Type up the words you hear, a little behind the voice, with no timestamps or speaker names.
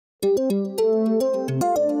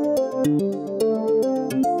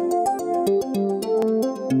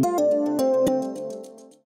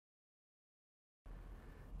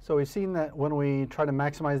we've seen that when we try to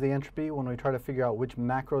maximize the entropy, when we try to figure out which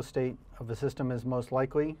macro state of the system is most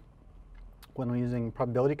likely, when we're using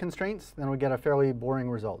probability constraints, then we get a fairly boring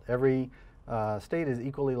result. Every state is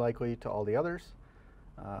equally likely to all the others.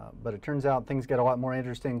 But it turns out things get a lot more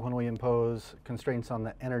interesting when we impose constraints on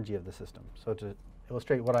the energy of the system. So to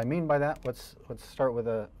illustrate what I mean by that, let's start with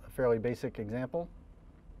a fairly basic example.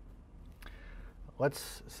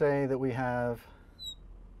 Let's say that we have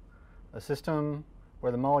a system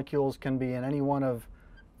where the molecules can be in any one of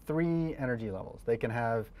 3 energy levels. They can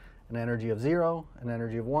have an energy of 0, an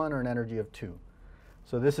energy of 1, or an energy of 2.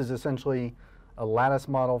 So this is essentially a lattice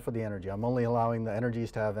model for the energy. I'm only allowing the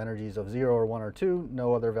energies to have energies of 0 or 1 or 2,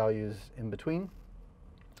 no other values in between.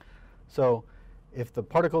 So if the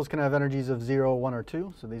particles can have energies of 0, 1, or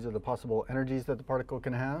 2, so these are the possible energies that the particle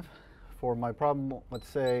can have. For my problem, let's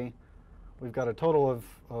say we've got a total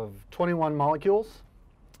of 21 molecules,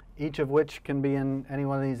 each of which can be in any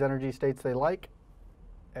one of these energy states they like,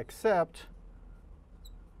 except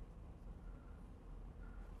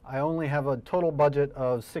I only have a total budget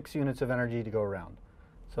of 6 units of energy to go around.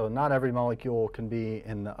 So not every molecule can be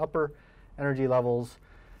in the upper energy levels.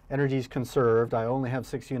 Energy is conserved. I only have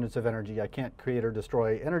 6 units of energy. I can't create or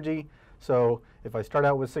destroy energy. So if I start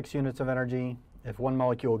out with 6 units of energy, if one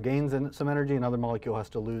molecule gains some energy, another molecule has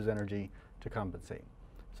to lose energy to compensate.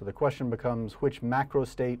 So the question becomes which macro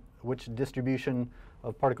state, which distribution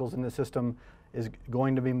of particles in the system is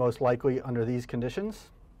going to be most likely under these conditions.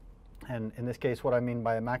 And in this case, what I mean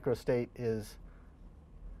by a macro state is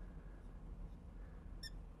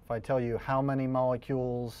if I tell you how many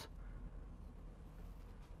molecules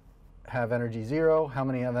have energy 0, how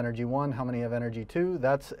many have energy 1, how many have energy 2,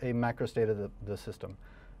 that's a macro state of the system.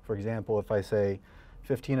 For example, if I say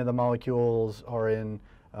 15 of the molecules are in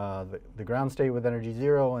the ground state with energy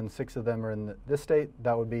 0 and 6 of them are in this state,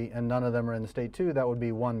 that would be, and none of them are in the state 2, that would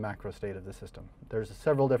be one macro state of the system. There's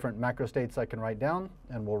several different macro states I can write down,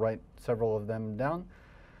 and we'll write several of them down.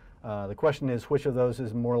 The question is which of those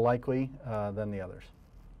is more likely than the others.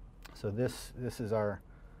 So this is our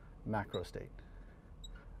macro state.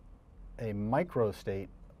 A micro state,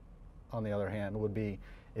 on the other hand, would be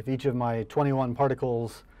if each of my 21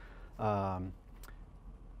 particles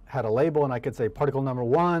had a label, and I could say particle number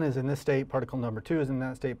 1 is in this state, particle number 2 is in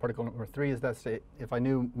that state, particle number 3 is that state. If I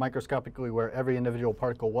knew microscopically where every individual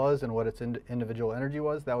particle was and what its individual energy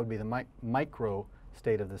was, that would be the micro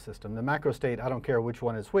state of the system. The macro state, I don't care which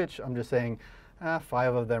one is which. I'm just saying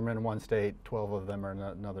 5 of them are in one state, 12 of them are in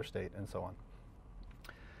another state, and so on.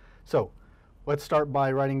 So let's start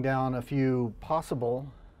by writing down a few possible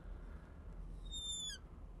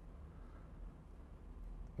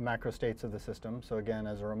macro states of the system. So again,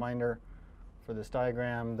 as a reminder for this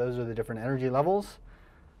diagram, those are the different energy levels.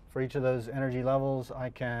 For each of those energy levels,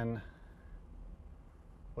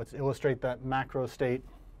 let's illustrate that macro state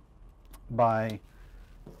by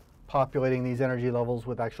populating these energy levels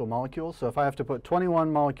with actual molecules. So if I have to put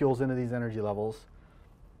 21 molecules into these energy levels,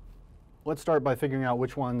 let's start by figuring out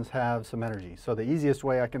which ones have some energy. So the easiest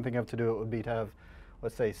way I can think of to do it would be to have,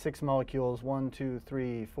 let's say, 6 molecules, 1, 2,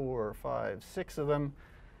 3, 4, 5, 6 of them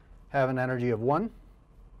have an energy of 1.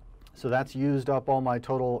 So that's used up all my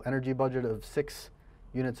total energy budget of 6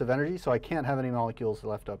 units of energy. So I can't have any molecules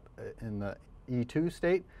left up in the E2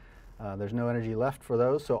 state. There's no energy left for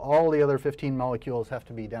those. So all the other 15 molecules have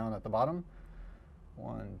to be down at the bottom.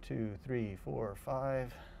 1, 2, 3, 4,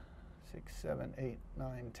 5, 6, 7, 8,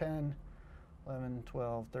 9, 10, 11,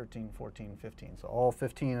 12, 13, 14, 15. So all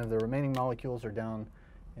 15 of the remaining molecules are down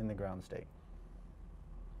in the ground state.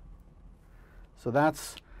 So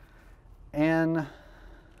that's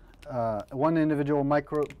one individual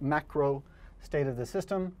macro state of the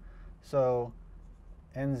system. So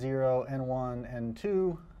N0, N1,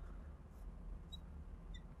 N2.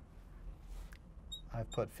 I've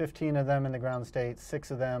put 15 of them in the ground state,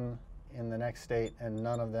 6 of them in the next state, and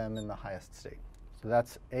none of them in the highest state. So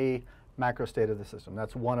that's a macro state of the system.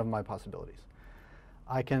 That's one of my possibilities.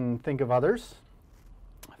 I can think of others.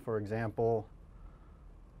 For example,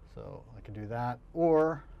 so I could do that,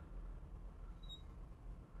 or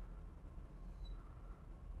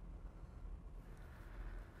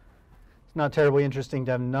it's not terribly interesting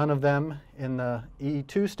to have none of them in the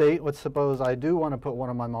E2 state. Let's suppose I do want to put one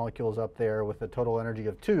of my molecules up there with a total energy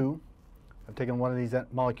of 2. I've taken one of these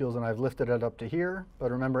molecules and I've lifted it up to here.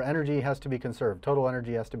 But remember, energy has to be conserved. Total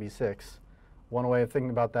energy has to be 6. One way of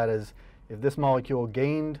thinking about that is if this molecule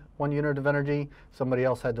gained 1 unit of energy, somebody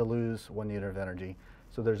else had to lose 1 unit of energy.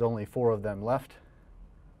 So there's only 4 of them left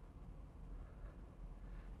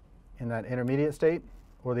in that intermediate state.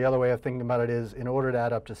 Or the other way of thinking about it is in order to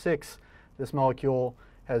add up to 6, this molecule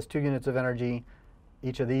has 2 units of energy,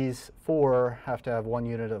 each of these 4 have to have 1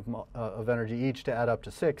 unit of energy each to add up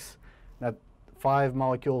to 6. Now, 5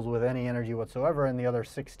 molecules with any energy whatsoever, and the other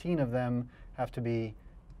 16 of them have to be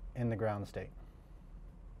in the ground state.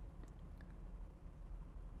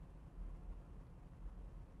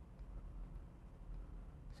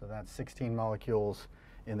 So that's 16 molecules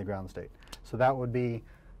in the ground state. So that would be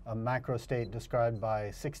a macro state described by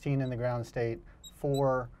 16 in the ground state,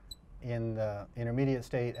 4 in the intermediate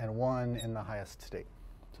state, and 1 in the highest state.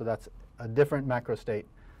 So that's a different macro state.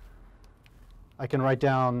 I can write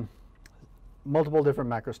down multiple different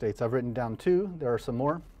macro states. I've written down 2. There are some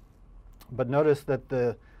more. But notice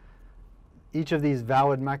that each of these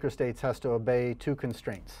valid macro states has to obey 2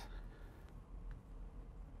 constraints.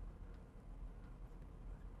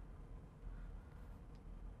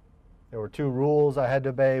 There were 2 rules I had to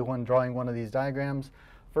obey when drawing one of these diagrams.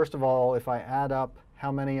 First of all, if I add up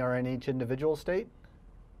how many are in each individual state,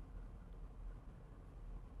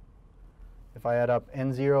 if I add up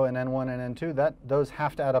N0 and N1 and N2, those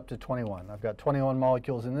have to add up to 21. I've got 21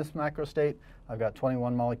 molecules in this macro state. I've got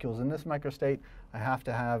 21 molecules in this macro state. I have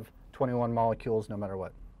to have 21 molecules no matter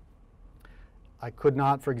what. I could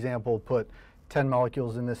not, for example, put 10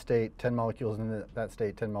 molecules in this state, 10 molecules in that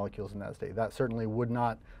state, 10 molecules in that state. That certainly would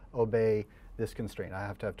not obey this constraint. I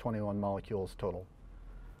have to have 21 molecules total.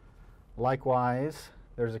 Likewise,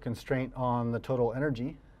 there's a constraint on the total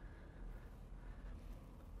energy.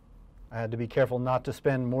 I had to be careful not to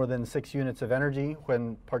spend more than 6 units of energy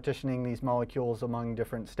when partitioning these molecules among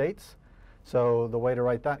different states. So the way to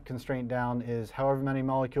write that constraint down is however many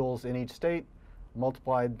molecules in each state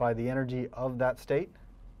multiplied by the energy of that state.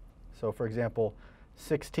 So for example,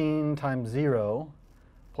 16 times 0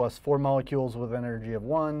 plus 4 molecules with an energy of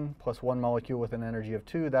 1 plus 1 molecule with an energy of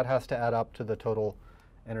 2, that has to add up to the total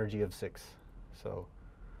energy of 6. So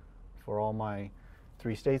for all my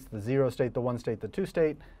 3 states, the 0 state, the 1 state, the 2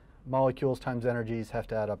 state, molecules times energies have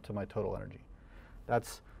to add up to my total energy.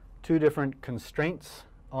 That's 2 different constraints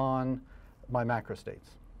on my macro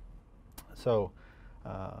states. So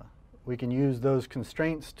we can use those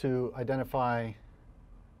constraints to identify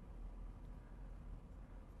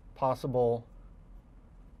possible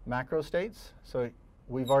macro states. So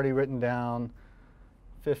we've already written down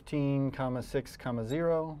 15, 6,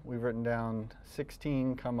 0. We've written down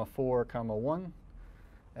 16, 4, 1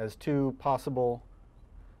 as 2 possible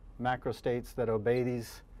macro states that obey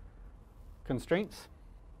these constraints.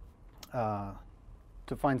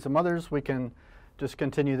 To find some others, we can just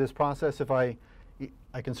continue this process. If I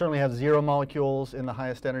can certainly have 0 molecules in the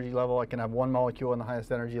highest energy level. I can have 1 molecule in the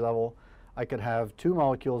highest energy level. I could have 2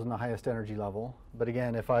 molecules in the highest energy level. But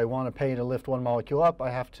again, if I want to pay to lift 1 molecule up, I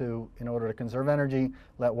have to, in order to conserve energy,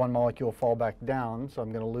 let 1 molecule fall back down. So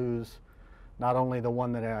I'm going to lose not only the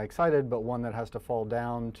one that I excited, but one that has to fall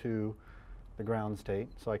down to the ground state.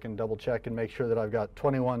 So I can double check and make sure that I've got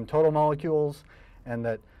 21 total molecules and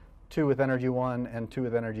that 2 with energy 1 and 2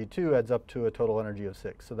 with energy 2 adds up to a total energy of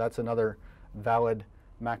 6. So that's another valid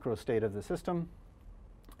macro state of the system.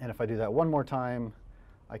 And if I do that one more time,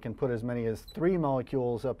 I can put as many as 3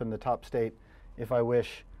 molecules up in the top state if I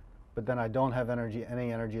wish, but then I don't have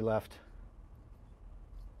any energy left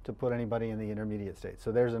to put anybody in the intermediate state.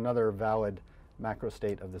 So there's another valid macro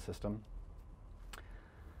state of the system.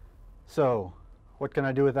 So what can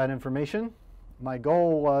I do with that information? My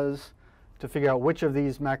goal was to figure out which of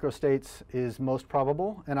these macro states is most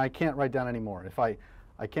probable, and I can't write down any more. If I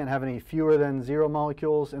can't have any fewer than 0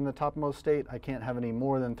 molecules in the topmost state. I can't have any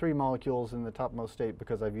more than 3 molecules in the topmost state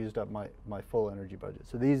because I've used up my full energy budget.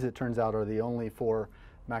 So these, it turns out, are the only 4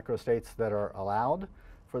 macro states that are allowed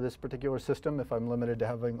for this particular system if I'm limited to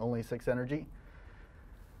having only 6 energy.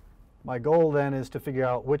 My goal then is to figure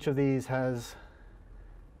out which of these has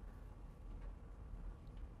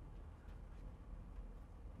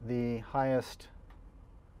the highest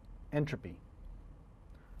entropy.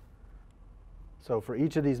 So for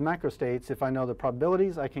each of these macro states, if I know the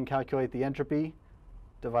probabilities, I can calculate the entropy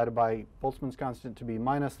divided by Boltzmann's constant to be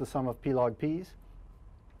minus the sum of p log p's.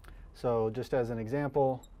 So just as an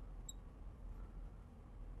example,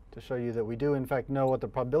 to show you that we do in fact know what the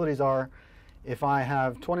probabilities are, if I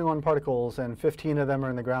have 21 particles and 15 of them are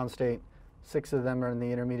in the ground state, 6 of them are in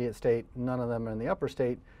the intermediate state, none of them are in the upper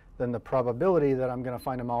state, then the probability that I'm going to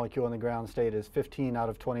find a molecule in the ground state is 15 out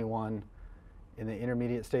of 21. In the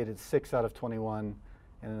intermediate state, it's 6 out of 21,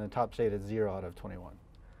 and in the top state, it's 0 out of 21.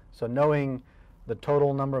 So knowing the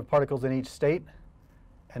total number of particles in each state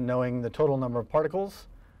and knowing the total number of particles,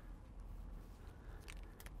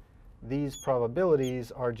 these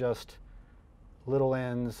probabilities are just little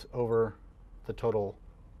n's over the total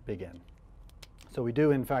big N. So we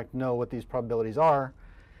do, in fact, know what these probabilities are.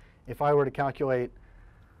 If I were to calculate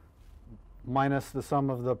minus the sum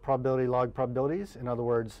of the probability log probabilities. In other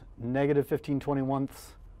words, negative 15/21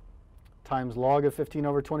 times log of 15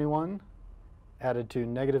 over 21 added to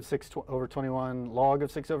negative 6 over 21 log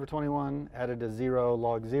of 6 over 21 added to 0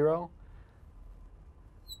 log 0.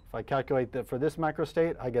 If I calculate that for this macro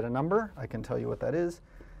state, I get a number. I can tell you what that is.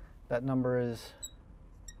 That number is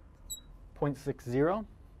 0.60.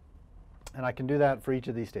 And I can do that for each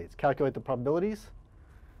of these states. Calculate the probabilities,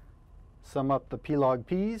 sum up the p log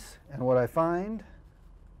p's, and what I find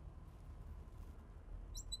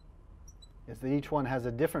is that each one has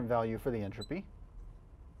a different value for the entropy.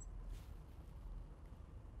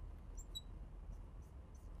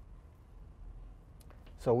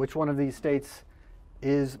 So which one of these states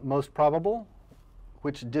is most probable?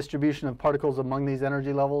 Which distribution of particles among these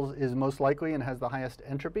energy levels is most likely and has the highest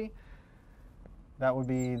entropy? That would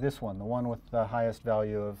be this one, the one with the highest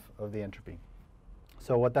value of the entropy.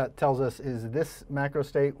 So what that tells us is this macro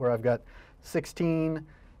state where I've got 16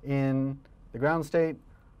 in the ground state,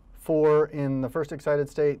 4 in the first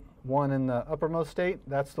excited state, 1 in the uppermost state,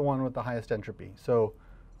 that's the one with the highest entropy. So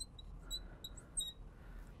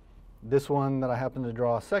this one that I happen to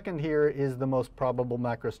draw second here is the most probable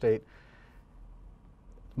macro state.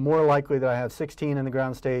 More likely that I have 16 in the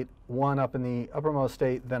ground state, 1 up in the uppermost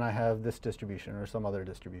state, than I have this distribution or some other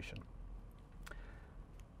distribution.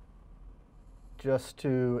 Just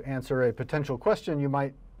to answer a potential question, you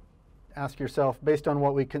might ask yourself, based on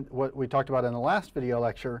what we talked about in the last video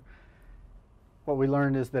lecture, what we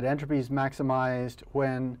learned is that entropy is maximized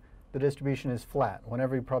when the distribution is flat, when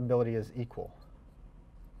every probability is equal,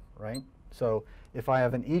 right? So if I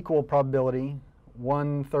have an equal probability,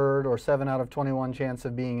 1/3 or 7 out of 21 chance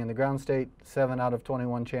of being in the ground state, 7 out of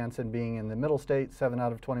 21 chance in being in the middle state, 7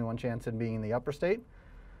 out of 21 chance in being in the upper state.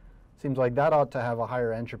 Seems like that ought to have a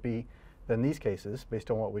higher entropy than these cases,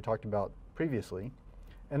 based on what we talked about previously.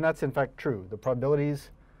 And that's in fact true. The probabilities,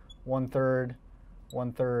 1/3,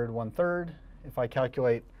 1/3, 1/3. If I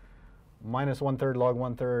calculate minus 1/3 log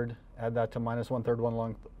 1/3, add that to minus 1/3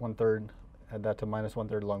 log 1/3, add that to minus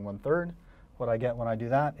 1/3 log 1/3, what I get when I do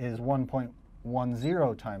that is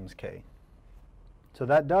 1.10 times k. So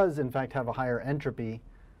that does in fact have a higher entropy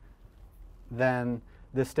than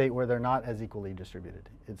this state where they're not as equally distributed.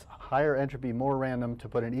 It's higher entropy, more random, to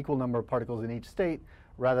put an equal number of particles in each state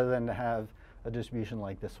rather than to have a distribution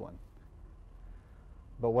like this one.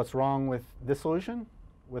 But what's wrong with this solution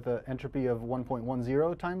with an entropy of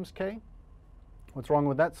 1.10 times k? What's wrong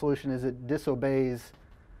with that solution is it disobeys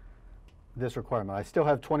this requirement. I still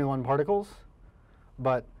have 21 particles,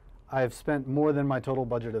 but I've spent more than my total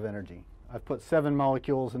budget of energy. I've put 7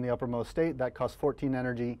 molecules in the uppermost state. That costs 14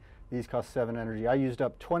 energy. These cost 7 energy. I used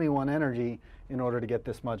up 21 energy in order to get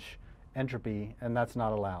this much entropy, and that's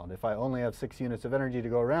not allowed. If I only have 6 units of energy to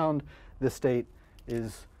go around, this state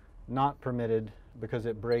is not permitted because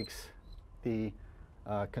it breaks the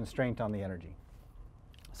constraint on the energy.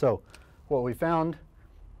 So what we found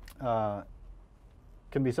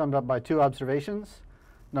can be summed up by 2 observations.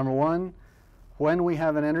 Number 1, when we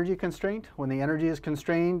have an energy constraint, when the energy is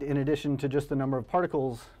constrained in addition to just the number of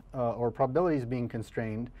particles or probabilities being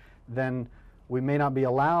constrained, then we may not be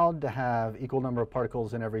allowed to have equal number of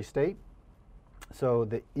particles in every state. So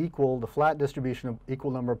the flat distribution of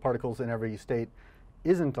equal number of particles in every state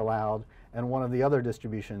isn't allowed, and one of the other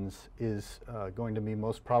distributions is going to be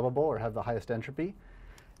most probable or have the highest entropy.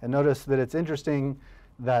 And notice that it's interesting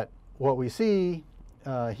that what we see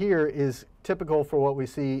here is typical for what we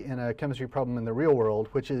see in a chemistry problem in the real world,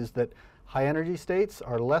 which is that high energy states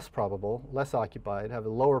are less probable, less occupied, have a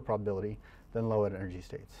lower probability than low energy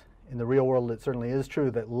states. In the real world, it certainly is true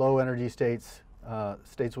that low energy states,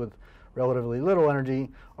 states with relatively little energy,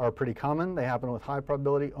 are pretty common. They happen with high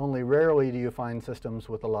probability. Only rarely do you find systems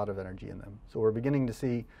with a lot of energy in them. So we're beginning to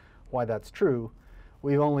see why that's true.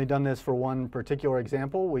 We've only done this for one particular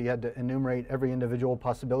example. We had to enumerate every individual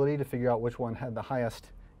possibility to figure out which one had the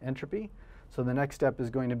highest entropy. So the next step is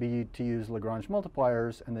going to be to use Lagrange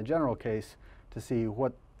multipliers in the general case to see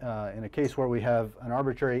what, in a case where we have an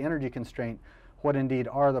arbitrary energy constraint, what indeed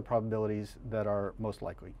are the probabilities that are most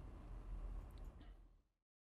likely.